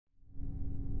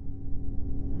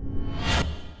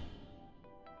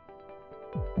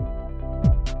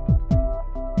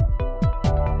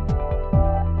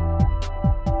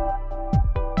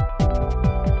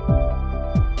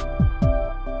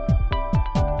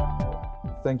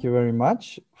Thank you very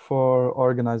much for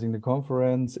organizing the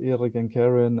conference, Erik and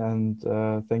Karen, and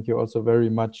thank you also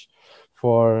very much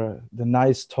for the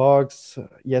nice talks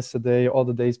yesterday, all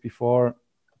the days before.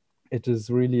 It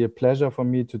is really a pleasure for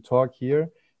me to talk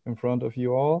here in front of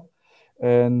you all.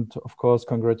 And of course,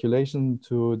 congratulations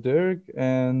to Dirk.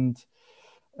 And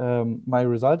my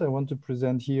result I want to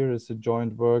present here is a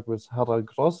joint work with Harald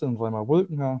Gross and Raimar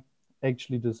Wulkenhaar.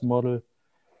 Actually, this model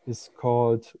is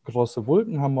called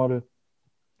Grosse-Wulkenhaar model.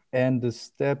 And the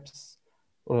steps,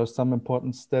 or some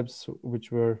important steps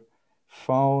which were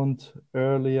found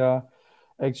earlier,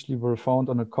 actually were found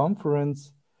on a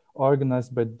conference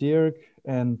organized by Dirk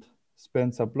and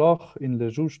Spencer Bloch in Le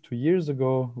Jouge 2 years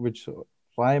ago, which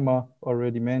Raimar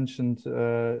already mentioned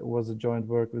was a joint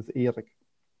work with Erik.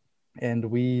 And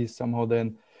we somehow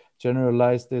then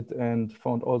generalized it and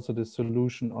found also the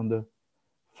solution on the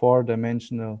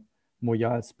 4-dimensional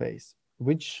Moyal space,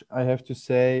 which I have to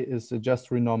say is a just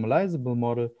renormalizable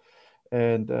model.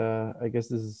 And I guess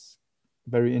this is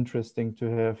very interesting to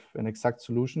have an exact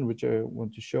solution, which I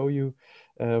want to show you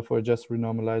for a just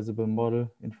renormalizable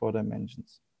model in 4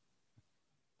 dimensions.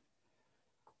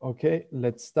 Okay,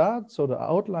 let's start. So the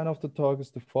outline of the talk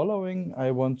is the following.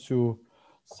 I want to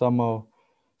somehow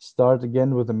start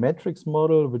again with a matrix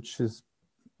model, which is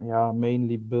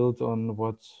mainly built on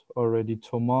what already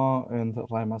Thomas and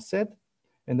Raimar said.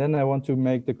 And then I want to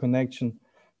make the connection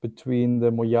between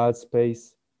the Moyal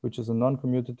space, which is a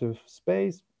non-commutative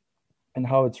space, and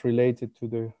how it's related to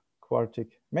the quartic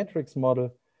matrix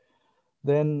model.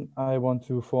 Then I want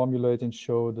to formulate and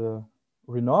show the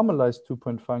renormalized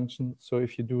two-point function. So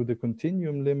if you do the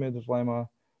continuum limit, Raimar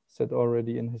said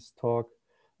already in his talk,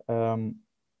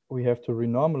 we have to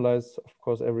renormalize, of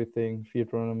course, everything,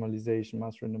 field renormalization,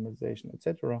 mass renormalization,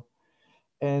 etc.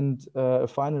 And a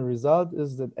final result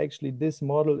is that actually this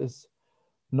model is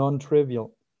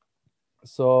non-trivial.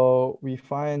 So we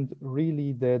find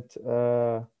really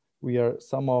that we are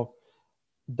somehow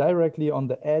directly on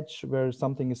the edge where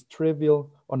something is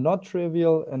trivial or not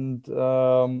trivial. And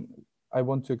I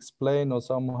want to explain or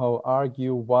somehow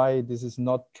argue why this is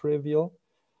not trivial.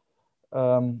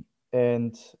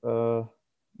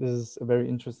 This is a very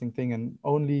interesting thing and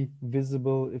only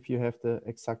visible if you have the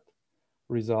exact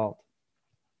result.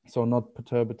 So not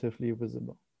perturbatively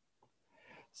visible.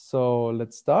 So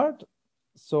let's start.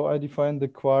 So I define the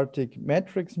quartic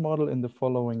matrix model in the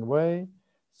following way.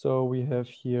 So we have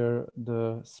here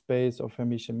the space of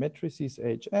Hermitian matrices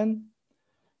Hn.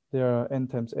 There are n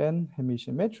times n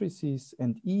Hermitian matrices,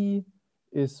 and E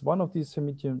is one of these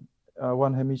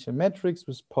one Hermitian matrix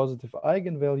with positive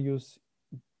eigenvalues,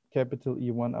 capital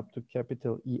E1 up to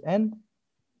capital En.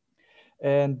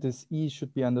 And this E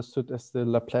should be understood as the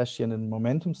Laplacian in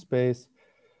momentum space.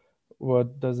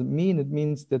 What does it mean? It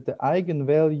means that the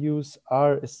eigenvalues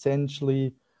are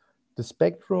essentially the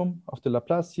spectrum of the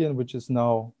Laplacian, which is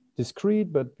now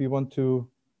discrete, but we want to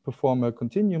perform a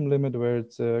continuum limit where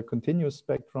it's a continuous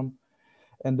spectrum.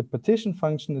 And the partition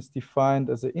function is defined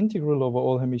as an integral over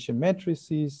all Hermitian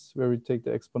matrices, where we take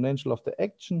the exponential of the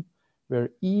action,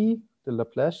 where E, the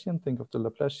Laplacian, think of the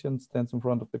Laplacian, stands in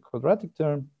front of the quadratic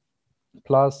term,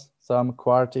 plus some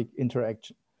quartic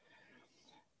interaction.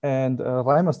 And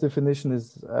Reimar's definition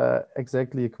is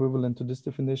exactly equivalent to this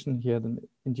definition. He had an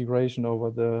integration over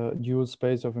the dual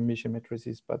space of Hermitian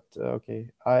matrices, but okay,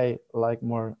 I like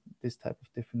more this type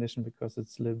of definition because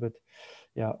it's a little bit,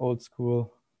 old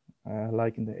school,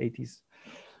 like in the 80s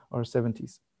or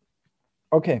 70s.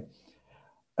 Okay,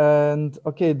 and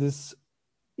okay, this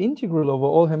integral over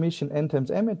all Hermitian n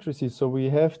times m matrices, so we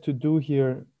have to do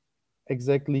here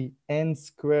exactly n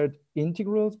squared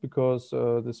integrals because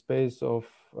the space of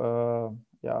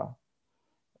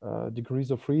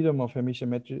degrees of freedom of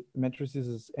Hermitian matrices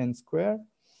is n squared.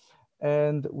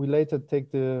 And we later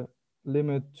take the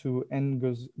limit to n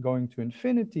going to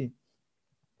infinity.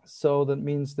 So that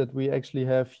means that we actually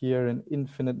have here an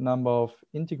infinite number of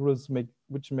integrals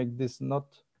which make this not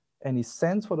any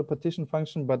sense for the partition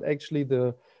function, but actually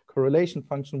the correlation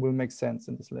function will make sense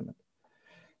in this limit.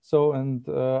 So, and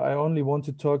I only want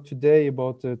to talk today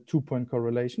about the two-point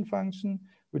correlation function,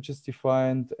 which is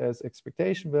defined as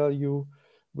expectation value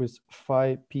with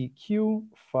phi pq,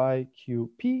 phi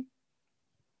qp,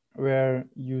 where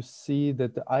you see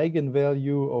that the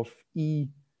eigenvalue of E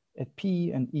at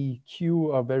P and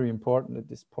EQ are very important at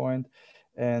this point.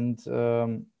 And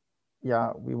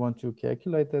we want to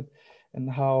calculate that. And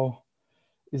how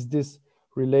is this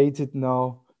related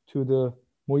now to the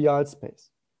Moyal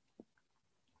space?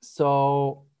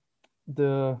 So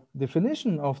the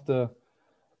definition of the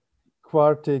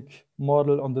quartic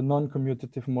model on the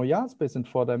non-commutative Moyal space in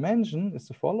 4 dimensions is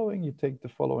the following. You take the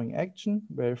following action,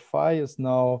 where phi is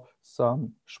now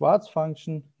some Schwarz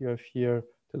function. You have here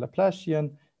the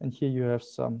Laplacian, and here you have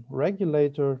some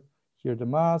regulator, here the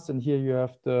mass, and here you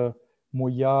have the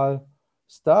Moyal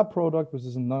star product, which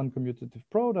is a non-commutative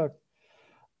product.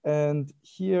 And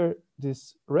here,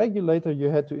 this regulator you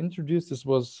had to introduce, this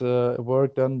was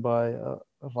work done by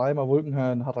Raimar,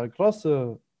 Wolkenhaar, and Harald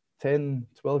Grosse 10,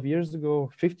 12 years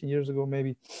ago, 15 years ago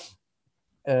maybe,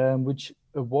 which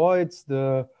avoids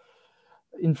the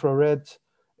infrared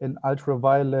and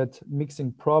ultraviolet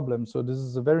mixing problem. So this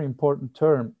is a very important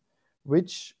term,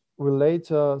 which will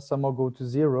later somehow go to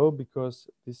zero, because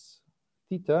this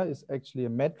theta is actually a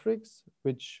matrix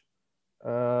which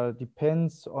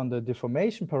depends on the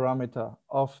deformation parameter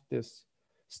of this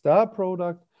star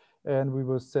product, and we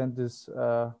will send this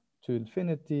to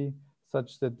infinity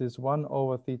such that this 1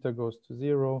 over theta goes to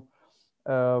 0.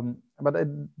 But I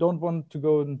don't want to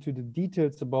go into the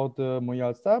details about the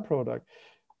Moyal star product.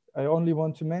 I only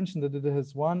want to mention that it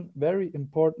has one very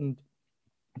important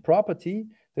property,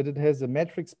 that it has a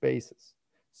matrix basis.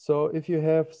 So if you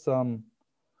have some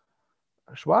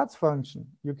Schwarz function,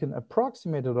 you can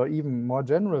approximate it, or even more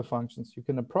general functions, you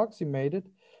can approximate it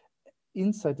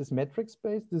inside this metric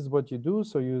space. This is what you do.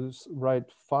 So you write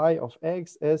phi of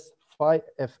x as phi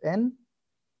fn,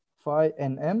 phi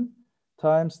nm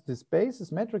times this space,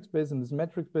 this metric space. In this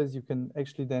metric space, you can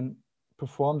actually then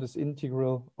perform this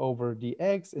integral over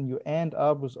dx, and you end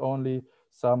up with only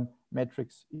some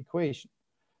matrix equation.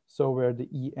 So where the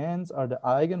ENs are the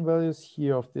eigenvalues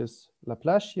here of this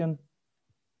Laplacian.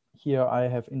 Here I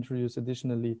have introduced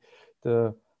additionally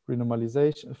the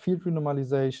renormalization, field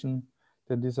renormalization.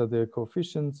 Then these are the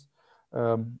coefficients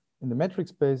in the metric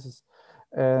spaces.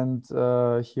 And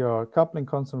here are coupling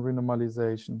constant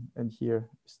renormalization. And here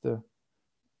is the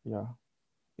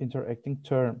interacting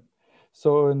term.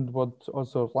 So, and what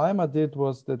also Raimar did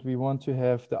was that we want to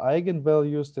have the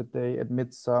eigenvalues that they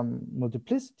admit some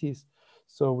multiplicities.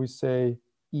 So we say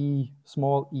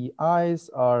small ei's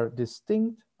are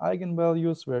distinct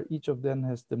eigenvalues, where each of them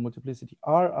has the multiplicity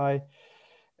Ri.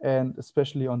 And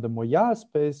especially on the Moyal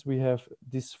space, we have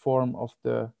this form of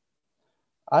the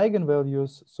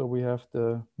eigenvalues. So we have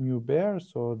the mu bar,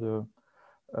 so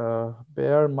the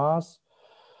bare mass.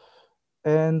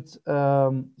 And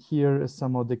here is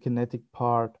somehow the kinetic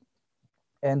part.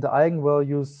 And the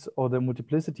eigenvalues, or the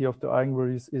multiplicity of the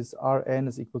eigenvalues, is Rn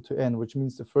is equal to n, which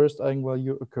means the first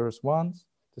eigenvalue occurs once,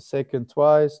 the second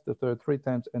twice, the third 3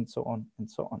 times, and so on and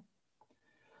so on.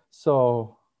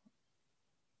 So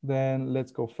then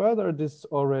let's go further. This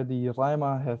already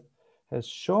Raimar has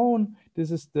shown.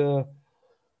 This is the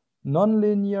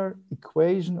nonlinear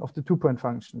equation of the two-point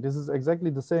function. This is exactly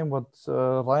the same what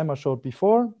Raimar showed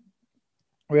before.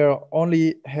 We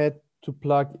only had to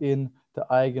plug in the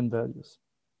eigenvalues.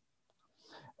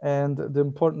 And the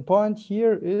important point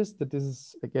here is that this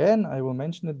is, again, I will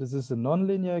mention it, this is a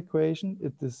nonlinear equation.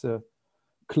 It is a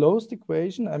closed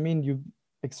equation. I mean, you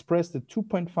express the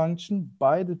two-point function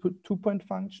by the two-point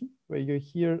function, where you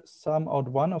here sum out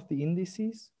one of the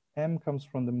indices. M comes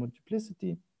from the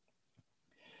multiplicity.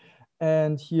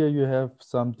 And here you have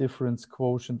some difference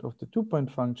quotient of the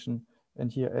two-point function.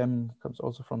 And here M comes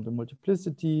also from the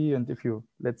multiplicity. And if you,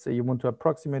 let's say you want to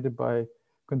approximate it by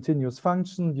continuous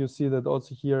function, you see that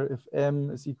also here, if M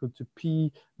is equal to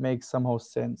P, makes somehow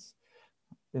sense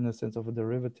in a sense of a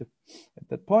derivative at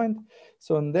that point.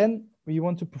 So, and then we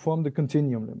want to perform the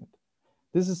continuum limit.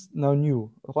 This is now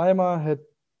new. Raimar had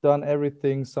done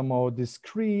everything somehow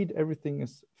discrete. Everything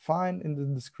is fine in the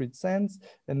discrete sense.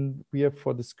 And we have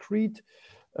for this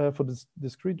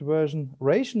discrete version,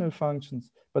 rational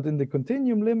functions, but in the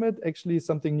continuum limit, actually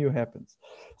something new happens.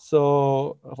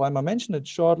 So Raimar mentioned it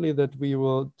shortly that we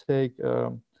will take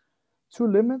two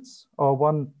limits, or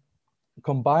one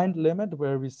combined limit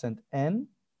where we send n,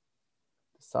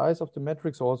 the size of the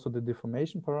matrix, also the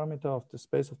deformation parameter of the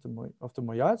space of the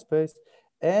Moyal space,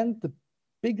 and the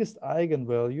biggest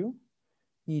eigenvalue,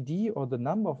 ED, or the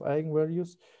number of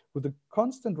eigenvalues, with a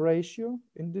constant ratio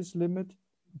in this limit,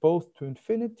 both to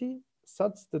infinity,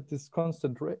 such that this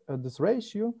constant this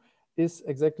ratio is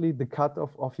exactly the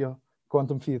cutoff of your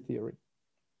quantum field theory.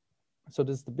 So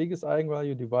this is the biggest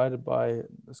eigenvalue divided by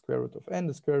the square root of n.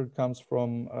 The square root comes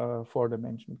from 4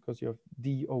 dimension, because you have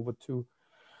d over 2.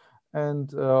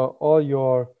 And all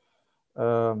your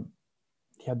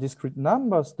discrete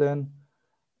numbers then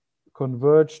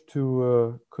converge to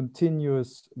a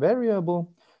continuous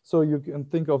variable. So you can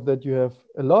think of that you have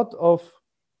a lot of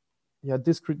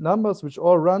discrete numbers which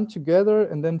all run together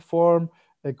and then form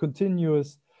a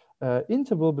continuous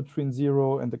interval between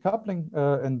 0 and the coupling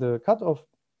and the cutoff.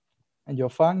 And your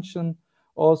function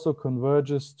also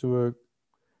converges to a,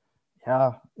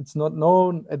 yeah, it's not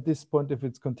known at this point if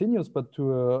it's continuous, but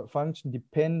to a function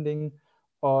depending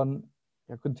on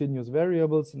continuous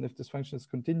variables. And if this function is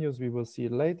continuous, we will see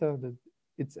later that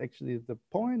it's actually the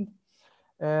point.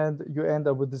 And you end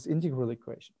up with this integral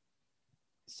equation.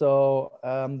 So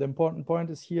the important point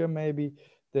is here maybe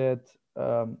that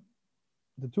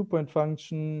the 2-point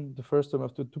function, the first term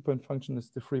of the 2-point function is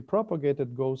the free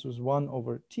propagated, goes with 1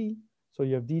 over t. So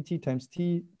you have dt times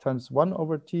t times 1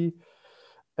 over t.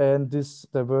 And this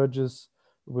diverges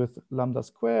with lambda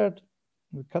squared,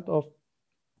 the cutoff.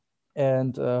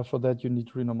 And for that, you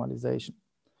need renormalization.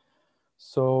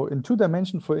 So in 2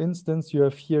 dimensions, for instance, you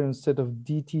have here instead of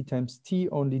dt times t,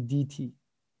 only dt.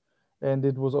 And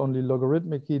it was only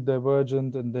logarithmically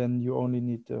divergent, and then you only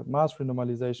need the mass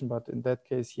renormalization. But in that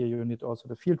case here, you need also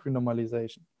the field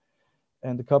renormalization.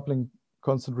 And the coupling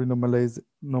constant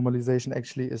renormalization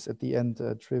actually is at the end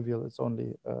trivial. It's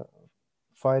only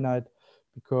finite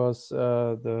because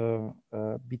the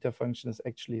beta function is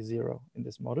actually 0 in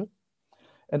this model.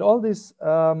 And all this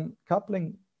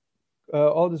coupling,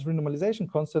 all this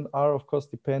renormalization constant are, of course,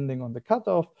 depending on the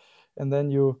cutoff. And then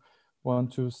you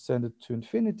want to send it to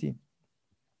infinity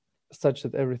such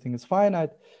that everything is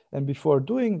finite. And before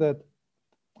doing that,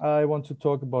 I want to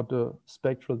talk about the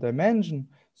spectral dimension.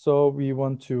 So we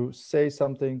want to say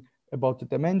something about the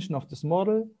dimension of this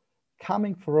model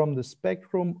coming from the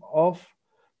spectrum of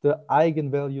the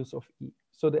eigenvalues of E.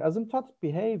 So the asymptotic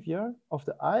behavior of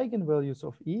the eigenvalues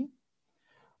of E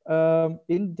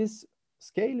in this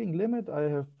scaling limit I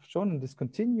have shown, in this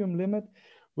continuum limit,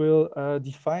 will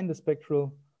define the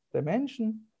spectral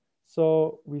dimension.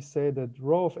 So we say that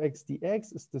rho of x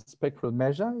dx is the spectral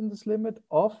measure in this limit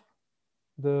of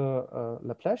the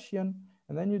Laplacian,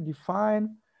 and then you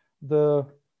define the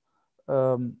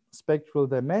spectral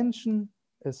dimension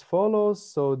as follows.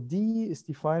 So d is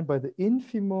defined by the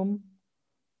infimum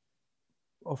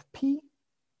of p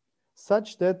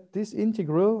such that this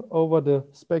integral over the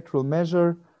spectral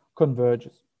measure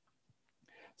converges.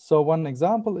 So one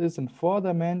example is in 4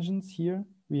 dimensions here.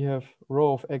 We have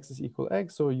rho of x is equal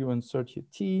x. So you insert here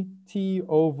t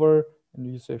over, and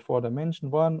you say 4 dimension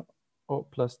 1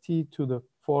 plus t to the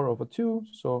 4 over 2.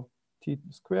 So t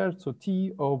squared. So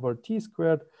t over t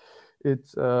squared.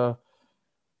 It's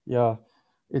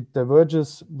it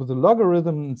diverges with the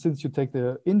logarithm. And since you take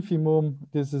the infimum,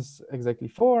 this is exactly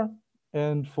 4.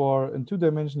 And for in 2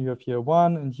 dimensions, you have here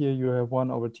 1, and here you have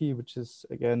 1 over t, which is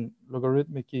again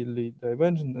logarithmically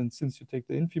divergent. And since you take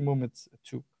the infimum, it's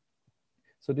 2.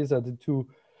 So these are the 2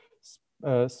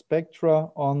 spectra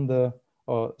on the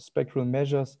spectral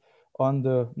measures on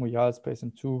the Moyal space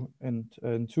in 2 and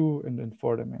in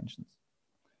 4 dimensions.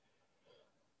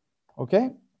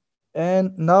 Okay,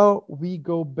 and now we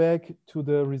go back to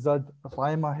the result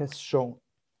Raimar has shown.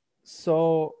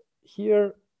 So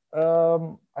here,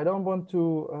 I don't want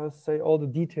to say all the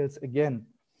details again,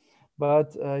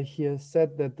 but he has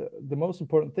said that the most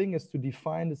important thing is to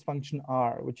define this function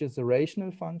R, which is a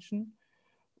rational function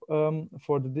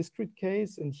for the discrete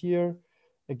case. And here,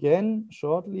 again,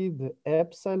 shortly, the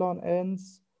epsilon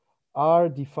n's are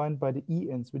defined by the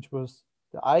E_n's, which was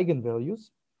the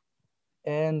eigenvalues.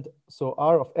 And so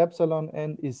R of epsilon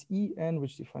n is En,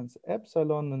 which defines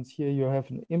epsilon. And here you have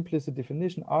an implicit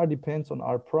definition. R depends on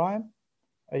R prime.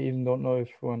 I even don't know if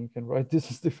one can write this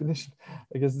as definition.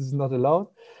 I guess this is not allowed.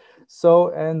 So,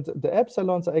 and the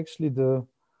epsilons are actually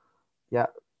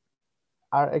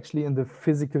are actually in the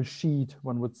physical sheet,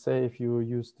 one would say, if you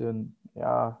use the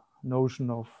notion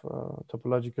of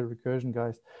topological recursion,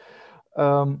 guys.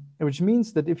 Which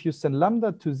means that if you send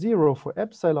lambda to 0 for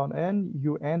epsilon n,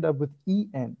 you end up with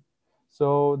En.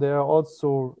 So there are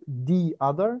also d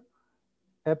other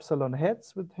epsilon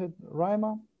heads with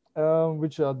Raimar,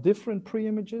 which are different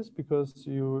pre-images, because if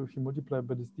you multiply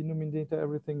by this denominator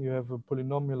everything, you have a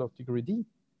polynomial of degree d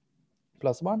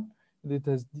plus 1. And it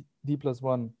has d plus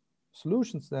 1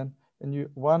 solutions then, and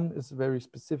one is very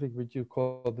specific, which you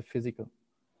call the physical.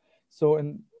 So,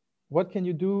 and what can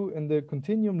you do in the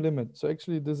continuum limit? So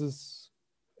actually this is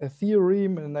a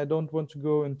theorem, and I don't want to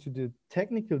go into the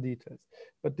technical details,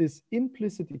 but this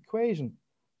implicit equation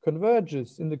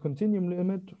converges in the continuum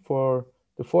limit for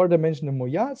the 4-dimensional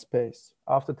Moyal space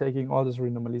after taking all this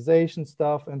renormalization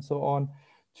stuff and so on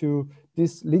to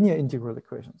this linear integral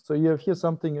equation. So you have here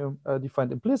something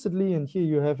defined implicitly, and here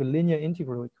you have a linear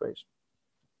integral equation.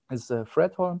 It's a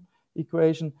Fredholm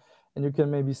equation, and you can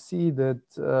maybe see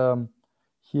that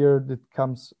here that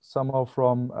comes somehow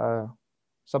from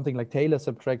something like Taylor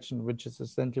subtraction, which is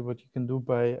essentially what you can do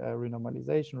by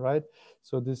renormalization, right?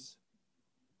 So this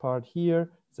part here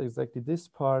is exactly this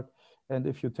part, And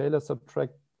if you Taylor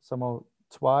subtract somehow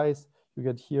twice, you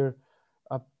get here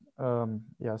up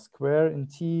square in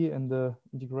t and the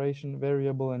integration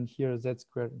variable, and here z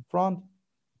squared in front.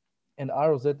 And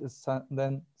r of z is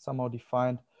then somehow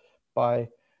defined by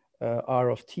r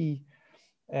of t.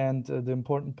 And the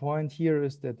important point here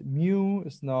is that mu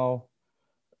is now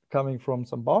coming from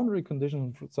some boundary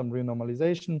condition, some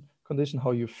renormalization condition,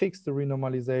 how you fix the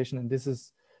renormalization. And this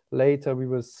is later we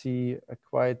will see a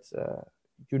quite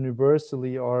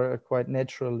universally or quite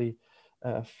naturally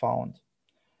found.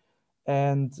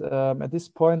 And at this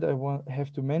point, I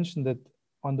have to mention that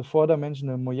on the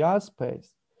four-dimensional Moyal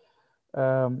space,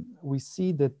 we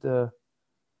see that the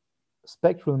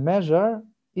spectral measure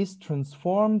is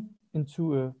transformed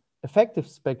into an effective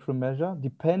spectral measure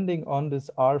depending on this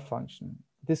R function.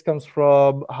 This comes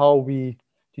from how we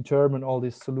determine all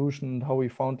this solution and how we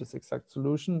found this exact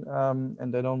solution.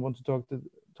 And I don't want to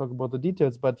talk about the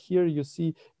details, but here you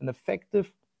see an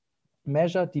effective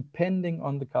measure depending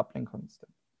on the coupling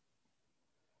constant.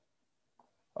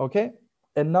 Okay,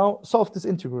 and now solve this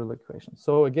integral equation.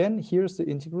 So again, here's the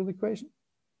integral equation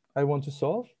I want to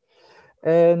solve.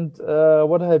 And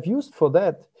what I have used for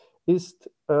that is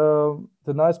the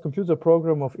nice computer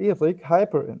program of Erik,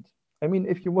 hyperint. I mean,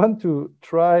 if you want to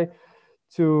try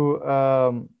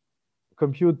to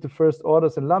compute the first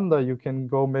orders in lambda, you can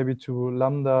go maybe to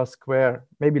lambda square,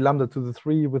 maybe lambda to the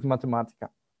 3 with Mathematica.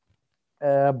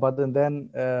 But then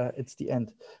it's the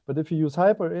end. But if you use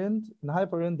hyperint, in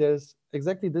hyperint, there's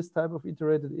exactly this type of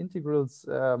iterated integrals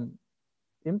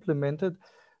implemented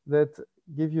that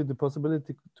give you the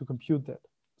possibility to compute that.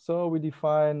 So we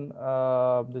define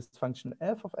this function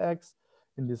f of x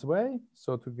in this way,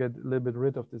 so to get a little bit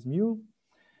rid of this mu.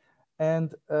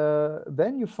 And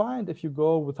then you find, if you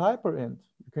go with hyperint,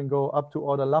 you can go up to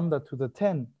order lambda to the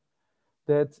 10,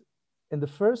 that in the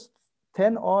first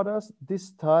 10 orders,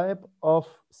 this type of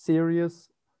series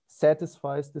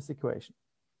satisfies this equation.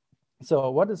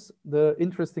 So what is the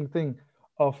interesting thing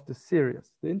of the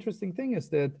series? The interesting thing is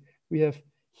that we have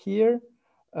here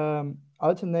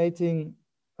alternating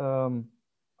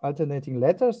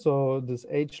letters. So this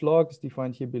h log is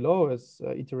defined here below as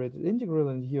iterated integral,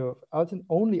 and here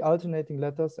only alternating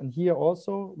letters, and here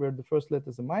also where the first letter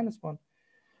is a -1.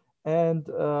 And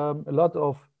a lot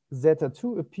of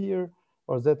zeta2 appear,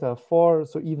 or zeta4,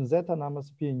 so even zeta numbers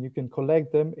appear, and you can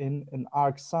collect them in an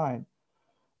arc sine.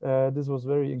 This was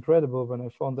very incredible when I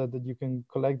found that you can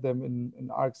collect them in an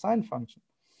arc sine function.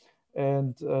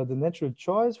 And the natural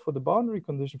choice for the boundary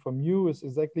condition for mu is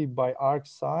exactly by arc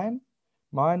sine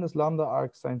minus lambda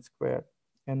arc sine squared.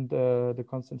 And the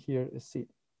constant here is c.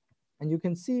 And you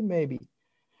can see maybe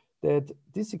that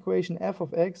this equation f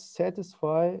of x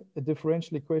satisfy a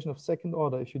differential equation of second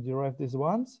order. If you derive this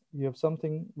once, you have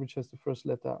something which has the first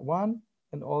letter 1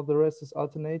 and all the rest is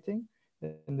alternating.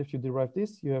 And if you derive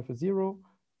this, you have a 0,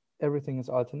 everything is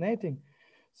alternating.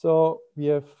 So we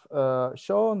have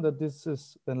shown that this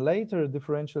is then later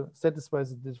differential, satisfies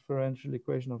the differential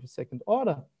equation of a second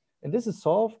order. And this is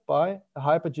solved by a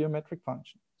hypergeometric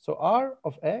function. So r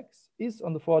of x is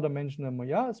on the four-dimensional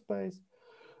Moyal space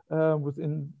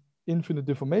within infinite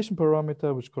deformation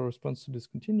parameter, which corresponds to this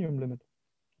continuum limit,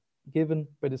 given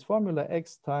by this formula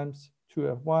x times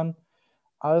 2f1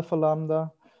 alpha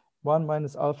lambda, 1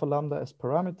 minus alpha lambda as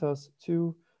parameters,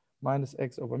 2 minus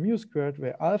x over mu squared,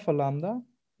 where alpha lambda,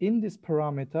 in this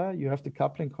parameter, you have the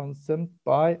coupling constant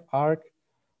by arc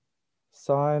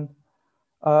sine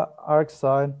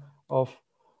of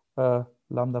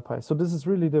lambda pi. So this is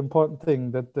really the important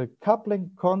thing, that the coupling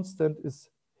constant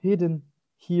is hidden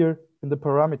here in the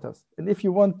parameters. And if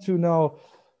you want to now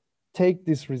take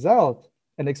this result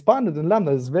and expand it in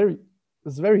lambda, it's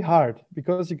very hard,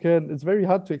 because it's very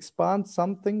hard to expand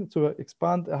something, to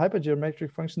expand a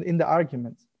hypergeometric function in the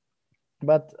arguments.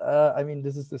 But I mean,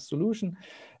 this is the solution.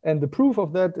 And the proof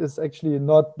of that is actually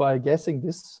not by guessing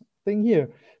this thing here,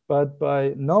 but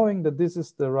by knowing that this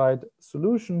is the right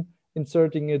solution,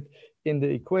 inserting it in the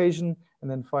equation, and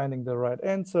then finding the right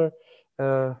answer.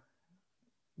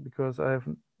 Because I have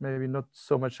maybe not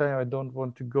so much time, I don't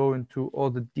want to go into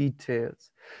all the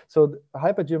details. So the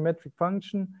hypergeometric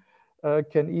function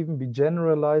can even be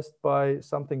generalized by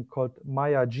something called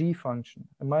Maya-G function.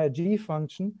 A Maya-G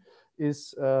function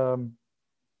is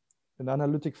an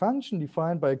analytic function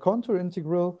defined by a contour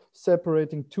integral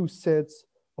separating two sets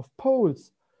of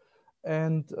poles.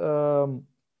 And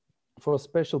for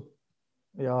special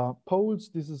poles,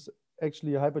 this is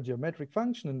actually a hypergeometric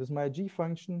function, and this Maya-G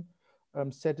function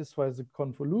satisfies the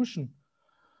convolution,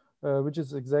 which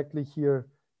is exactly here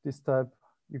this type.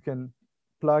 You can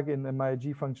plug in a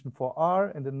Maya-G function for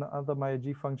r and another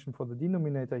Maya-G function for the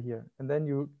denominator here, and then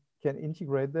you can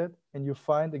integrate that, and you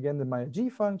find again the Meyer G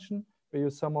function, where you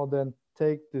somehow then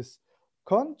take this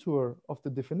contour of the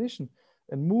definition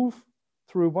and move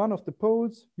through one of the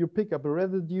poles, you pick up a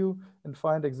residue and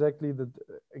find exactly that,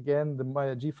 again, the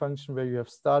Meyer G function where you have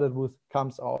started with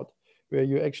comes out, where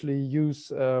you actually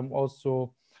use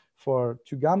also for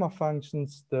two gamma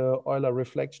functions, the Euler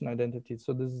reflection identity.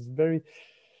 So this is very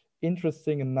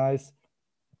interesting and nice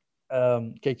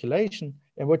calculation.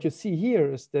 And what you see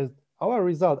here is that our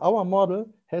result, our model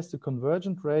has the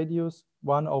convergent radius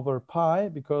 1 over pi,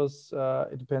 because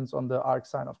it depends on the arc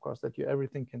sign, of course, that you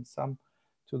everything can sum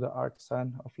to the arc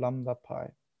sign of lambda pi.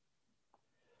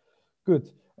 Good.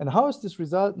 And how is this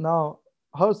result now?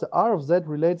 How is the R of Z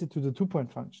related to the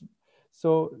 2-point function?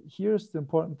 So here's the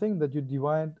important thing, that you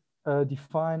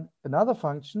define another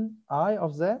function, I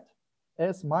of Z,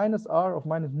 as minus R of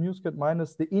minus mu squared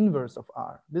minus the inverse of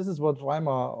R. This is what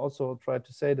Raimar also tried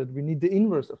to say, that we need the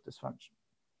inverse of this function.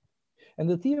 And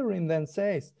the theorem then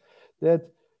says that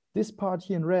this part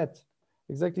here in red,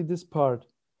 exactly this part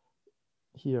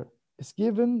here, is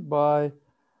given by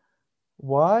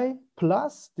y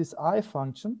plus this I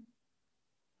function.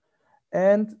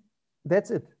 And that's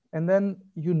it. And then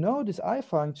you know this I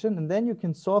function, and then you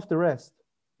can solve the rest,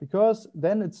 because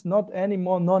then it's not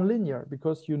anymore nonlinear,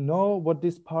 because you know what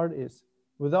this part is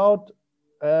without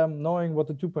knowing what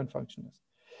the 2-point function is.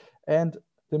 And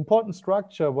the important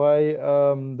structure why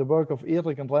the work of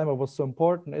Eric and Raimar was so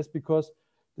important is because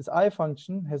this I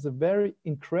function has a very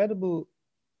incredible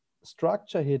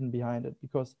structure hidden behind it,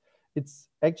 because it's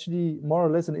actually more or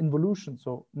less an involution.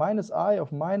 So minus I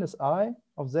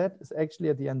of Z is actually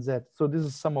at the end Z. So this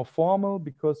is somewhat formal,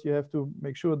 because you have to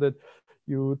make sure that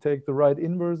you take the right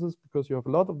inverses, because you have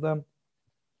a lot of them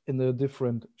in the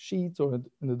different sheets or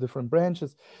in the different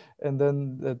branches. And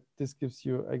then this gives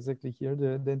you exactly here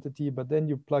the identity, but then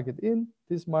you plug it in,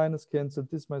 this minus canceled,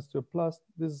 this minus to a plus,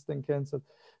 this is then canceled,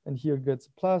 and here gets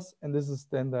a plus, and this is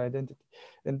then the identity.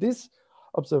 And this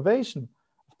observation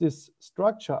of this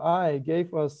structure I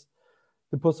gave us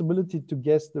the possibility to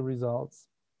guess the results.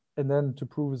 And then to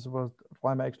prove is what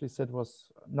Raimar actually said was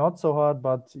not so hard,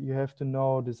 but you have to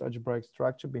know this algebraic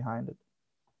structure behind it.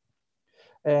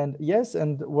 And yes,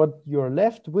 and what you're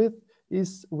left with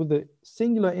is with the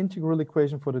singular integral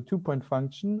equation for the 2-point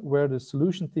function, where the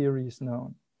solution theory is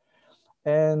known.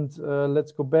 And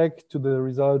let's go back to the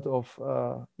result of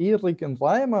Eric and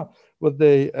Raimar, what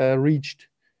they reached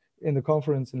in the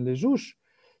conference in Les Jouches.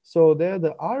 So there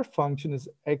the R function is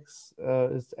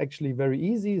actually very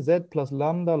easy, Z plus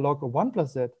lambda log of 1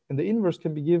 plus Z. And the inverse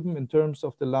can be given in terms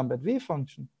of the Lambert W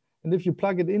function. And if you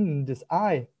plug it in this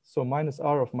I, so minus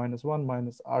R of minus 1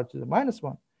 minus R to the minus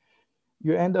 1,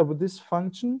 you end up with this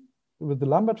function, with the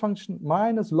Lambert function,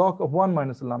 minus log of 1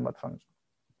 minus the Lambert function.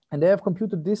 And they have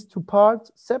computed these two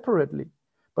parts separately,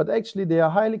 but actually they are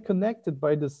highly connected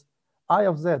by this I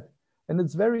of Z. And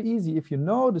it's very easy. If you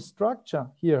know the structure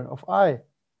here of I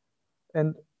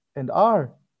and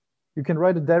R, you can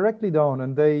write it directly down,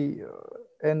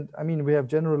 and I mean, we have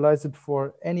generalized it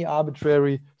for any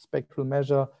arbitrary spectral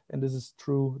measure, and this is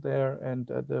true there, and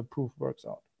the proof works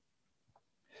out.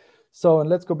 So, and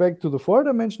let's go back to the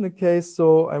 4-dimensional case.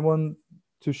 So I want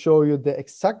to show you the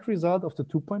exact result of the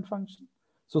 2-point function.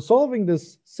 So solving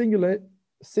this singular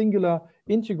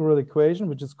integral equation,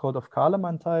 which is called of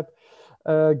Kalaman type,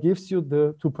 gives you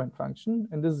the 2-point function,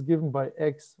 and this is given by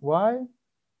x, y,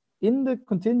 in the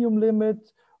continuum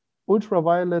limit,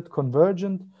 ultraviolet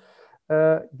convergent,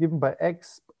 given by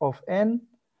x of n,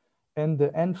 and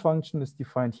the n function is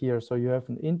defined here. So you have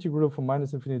an integral from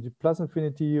minus infinity to plus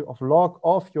infinity of log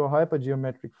of your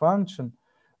hypergeometric function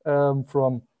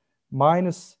from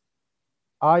minus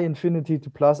I infinity to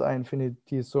plus I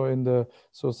infinity.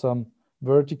 So some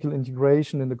vertical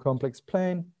integration in the complex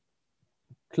plane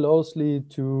closely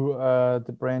to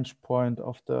the branch point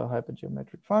of the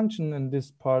hypergeometric function. And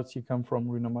these parts you come from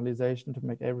renormalization to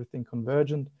make everything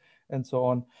convergent and so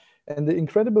on. And the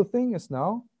incredible thing is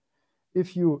now,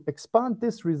 if you expand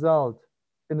this result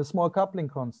in a small coupling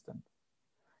constant,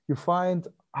 you find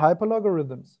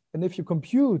hyperlogarithms. And if you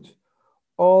compute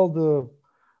all the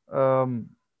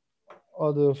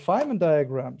Feynman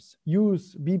diagrams,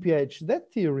 use BPH-Z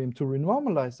theorem to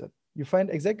renormalize it, you find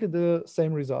exactly the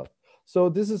same result. So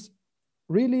this is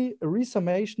really a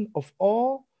resummation of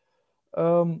all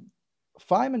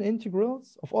Feynman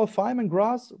integrals, of all Feynman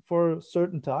graphs for a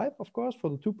certain type, of course, for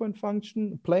the 2-point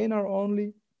function, planar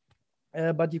only,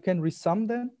 but you can resum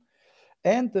them.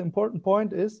 And the important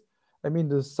point is, I mean,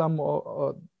 the sum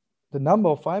the number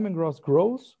of Feynman graphs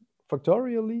grows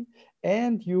factorially,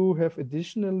 and you have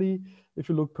additionally, if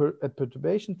you look at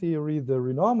perturbation theory, the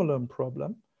renormalum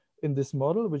problem in this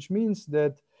model, which means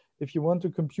that if you want to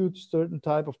compute certain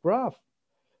type of graph,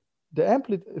 the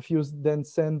amplitude, if you then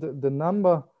send the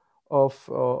number of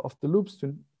the loops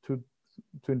to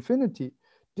infinity,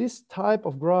 this type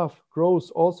of graph grows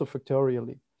also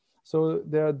factorially. So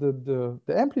there the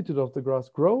amplitude of the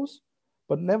graph grows,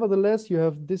 but nevertheless you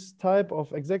have this type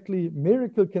of exactly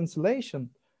miracle cancellation,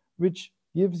 which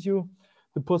gives you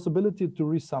the possibility to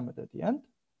resum it at the end.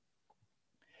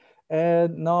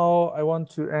 And now I want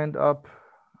to end up,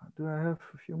 do I have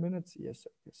a few minutes? Yes,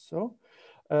 I guess so.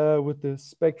 With the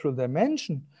spectral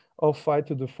dimension of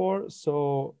ϕ4.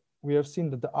 So we have seen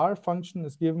that the R function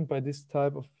is given by this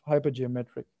type of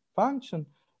hypergeometric function.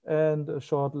 And a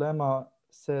short lemma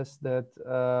says that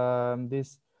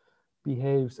this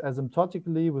behaves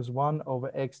asymptotically with 1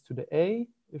 over x to the a,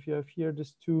 if you have here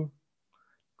these two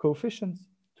coefficients,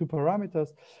 two parameters.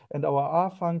 And our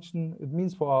R function, it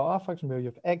means for our R function where you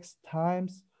have x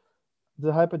times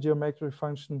the hypergeometric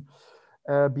function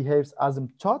behaves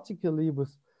asymptotically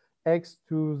with x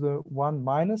to the 1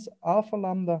 minus alpha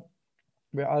lambda,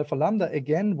 where alpha lambda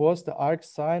again was the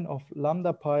arcsine of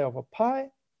lambda pi over pi,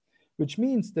 which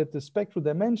means that the spectral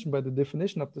dimension, by the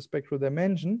definition of the spectral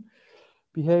dimension,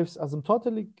 behaves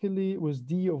asymptotically with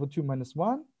d over 2 minus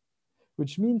 1,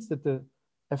 which means that the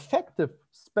effective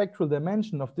spectral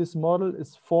dimension of this model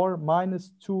is 4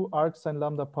 minus 2 arcsine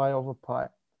lambda pi over pi,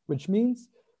 which means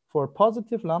for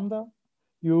positive lambda,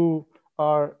 you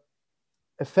are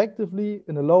effectively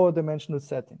in a lower dimensional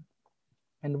setting.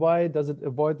 And why does it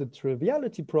avoid the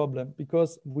triviality problem?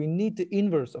 Because we need the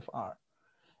inverse of R.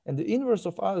 And the inverse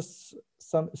of R is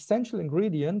some essential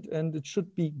ingredient, and it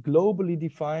should be globally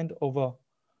defined over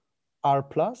R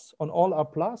plus. On all R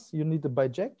plus, you need the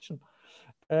bijection.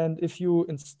 And if you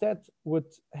instead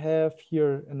would have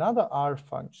here another R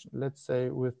function, let's say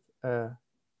with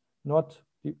not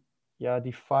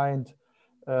defined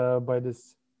by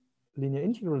this linear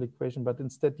integral equation, but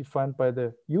instead defined by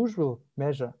the usual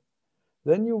measure,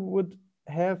 then you would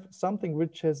have something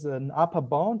which has an upper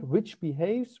bound, which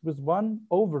behaves with 1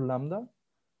 over lambda.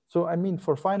 So I mean,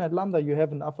 for finite lambda, you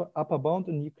have an upper bound,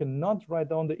 and you cannot write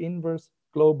down the inverse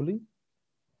globally.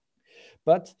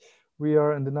 But we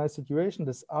are in the nice situation,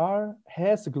 this R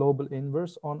has a global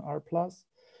inverse on R plus,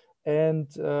 and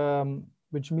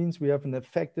which means we have an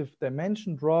effective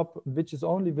dimension drop, which is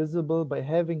only visible by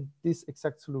having this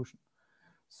exact solution.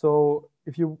 So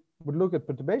if you would look at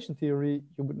perturbation theory,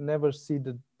 you would never see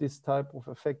that this type of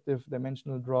effective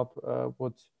dimensional drop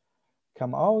would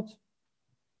come out.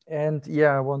 And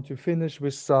yeah, I want to finish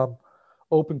with some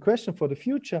open question for the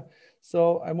future.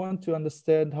 So I want to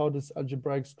understand how this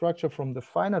algebraic structure from the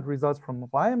finite results from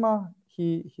Raimar,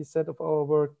 he said of our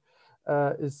work,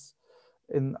 is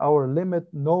in our limit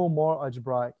no more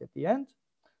algebraic at the end.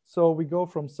 So we go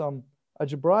from some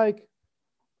algebraic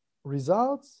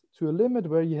results to a limit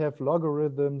where you have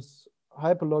logarithms,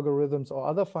 hyperlogarithms, or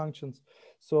other functions.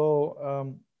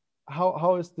 So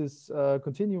how is this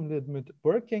continuum limit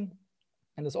working?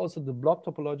 And it's also the blob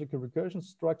topological recursion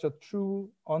structure true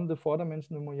on the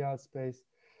 4-dimensional Moyal space.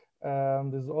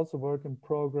 This is also work in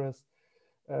progress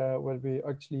where we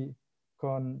actually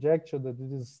conjecture that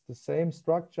it is the same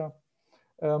structure.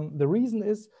 The reason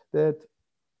is that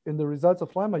in the results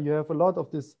of Raimar, you have a lot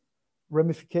of these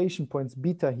ramification points,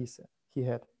 beta he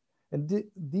had. And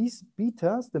these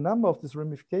betas, the number of these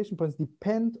ramification points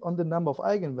depend on the number of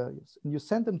eigenvalues. And you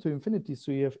send them to infinity,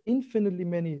 so you have infinitely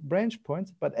many branch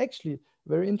points. But actually,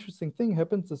 very interesting thing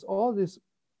happens is all these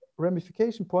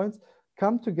ramification points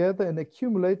come together and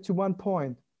accumulate to 1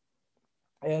 point.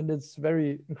 And it's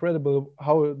very incredible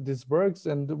how this works,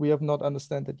 and we have not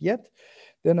understood it yet.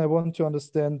 Then I want to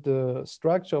understand the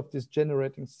structure of this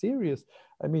generating series.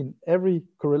 I mean, every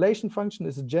correlation function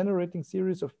is a generating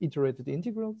series of iterated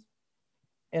integrals.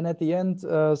 And at the end,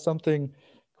 something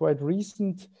quite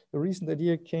recent, a recent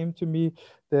idea came to me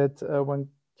that one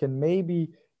can maybe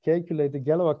calculate the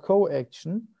Galois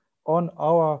coaction on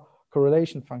our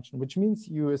correlation function, which means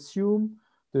you assume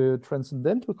the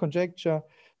transcendental conjecture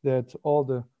that all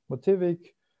the motivic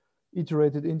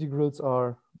iterated integrals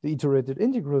are the iterated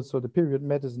integrals, so the period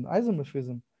matters in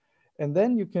isomorphism. And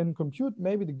then you can compute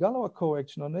maybe the Galois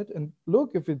coaction on it and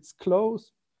look if it's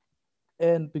close.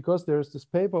 And because there's this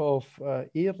paper of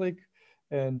Erik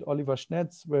and Oliver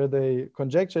Schnetz where they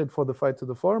conjectured for the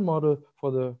ϕ4 model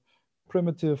for the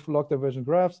primitive log divergent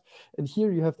graphs. And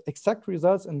here you have exact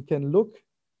results and can look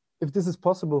if this is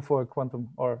possible for a quantum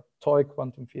or toy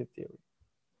quantum field theory.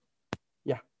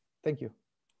 Yeah, thank you.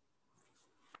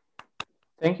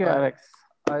 Thank you, Alex.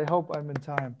 I hope I'm in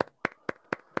time.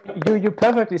 You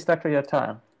perfectly stuck to your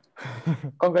time.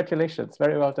 Congratulations,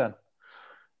 very well done.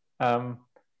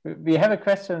 We have a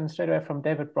question straight away from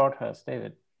David Broadhurst.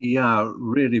 David. Yeah,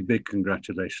 really big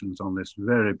congratulations on this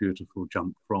very beautiful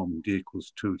jump from d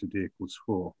equals 2 to d equals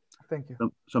 4. Thank you.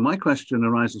 So my question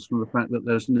arises from the fact that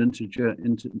there's an integer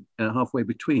halfway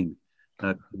between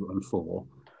 2 and 4,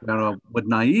 where I would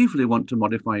naively want to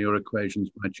modify your equations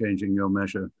by changing your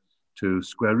measure to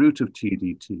square root of t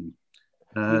dt. You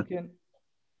can,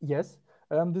 yes.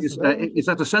 Is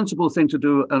that a sensible thing to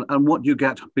do? And what do you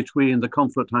get between the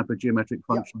confluent hypergeometric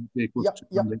function equals to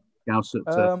the Gauss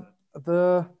at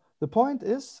the point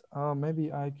is,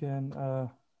 maybe I can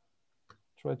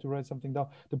try to write something down.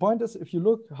 The point is, if you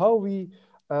look how we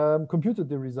computed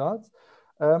the results,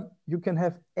 you can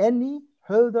have any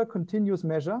Hölder continuous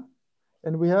measure,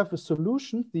 and we have a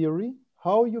solution theory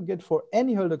how you get for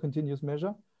any Hölder continuous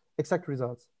measure exact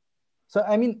results. So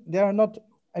I mean, they are not.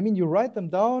 I mean, you write them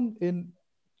down in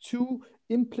two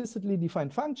implicitly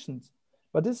defined functions,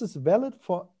 but this is valid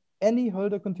for any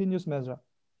Hölder continuous measure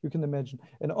you can imagine.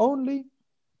 And only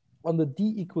on the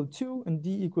d equal 2 and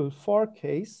d equal 4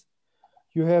 case,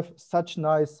 you have such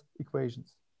nice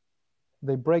equations.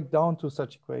 They break down to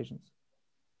such equations.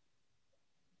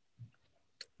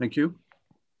 Thank you.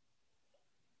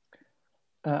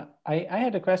 I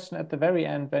had a question at the very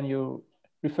end when you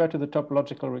refer to the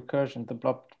topological recursion, the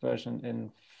blob version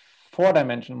in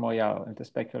 4-dimensional Moyal and the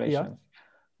speculations. Yeah.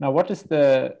 Now, what is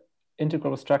the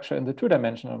integral structure in the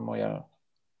 2-dimensional Moyal?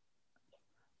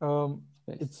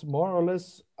 It's more or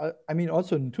less, I mean,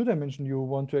 also in 2-dimension, you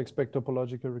want to expect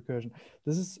topological recursion.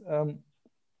 This is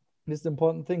the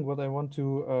important thing, what I want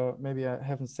to, maybe I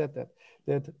haven't said that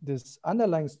this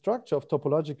underlying structure of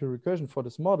topological recursion for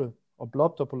this model, or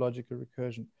blob topological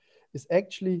recursion, is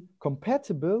actually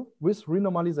compatible with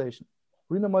renormalization.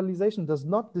 Renormalization does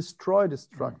not destroy the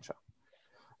structure.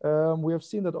 We have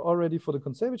seen that already for the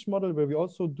Conservage model, where we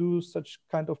also do such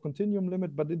kind of continuum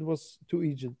limit, but it was too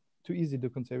easy, the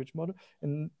Conservage model.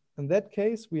 And in that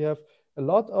case, we have a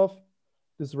lot of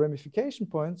these ramification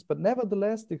points, but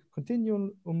nevertheless, the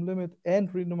continuum limit and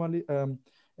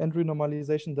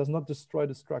renormalization does not destroy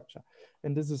the structure.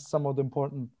 And this is some of the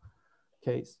important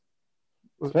case.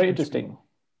 It's very interesting.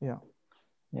 Yeah.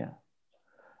 Yeah.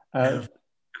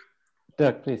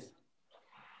 Dirk, please.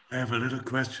 I have a little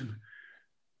question.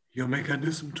 Your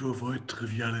mechanism to avoid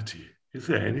triviality, is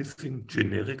there anything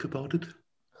generic about it?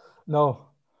 No.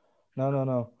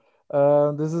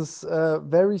 This is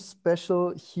very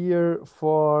special here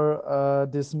for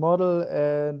this model,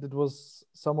 and it was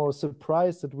somehow a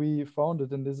surprise that we found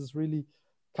it. And this is really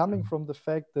coming from the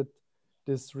fact that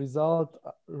this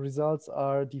results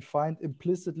are defined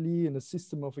implicitly in a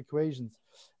system of equations,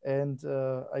 and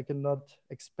I cannot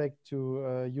expect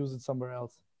to use it somewhere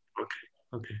else.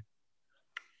 Okay.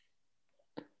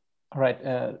 All right.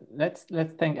 Let's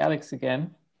thank Alex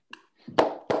again.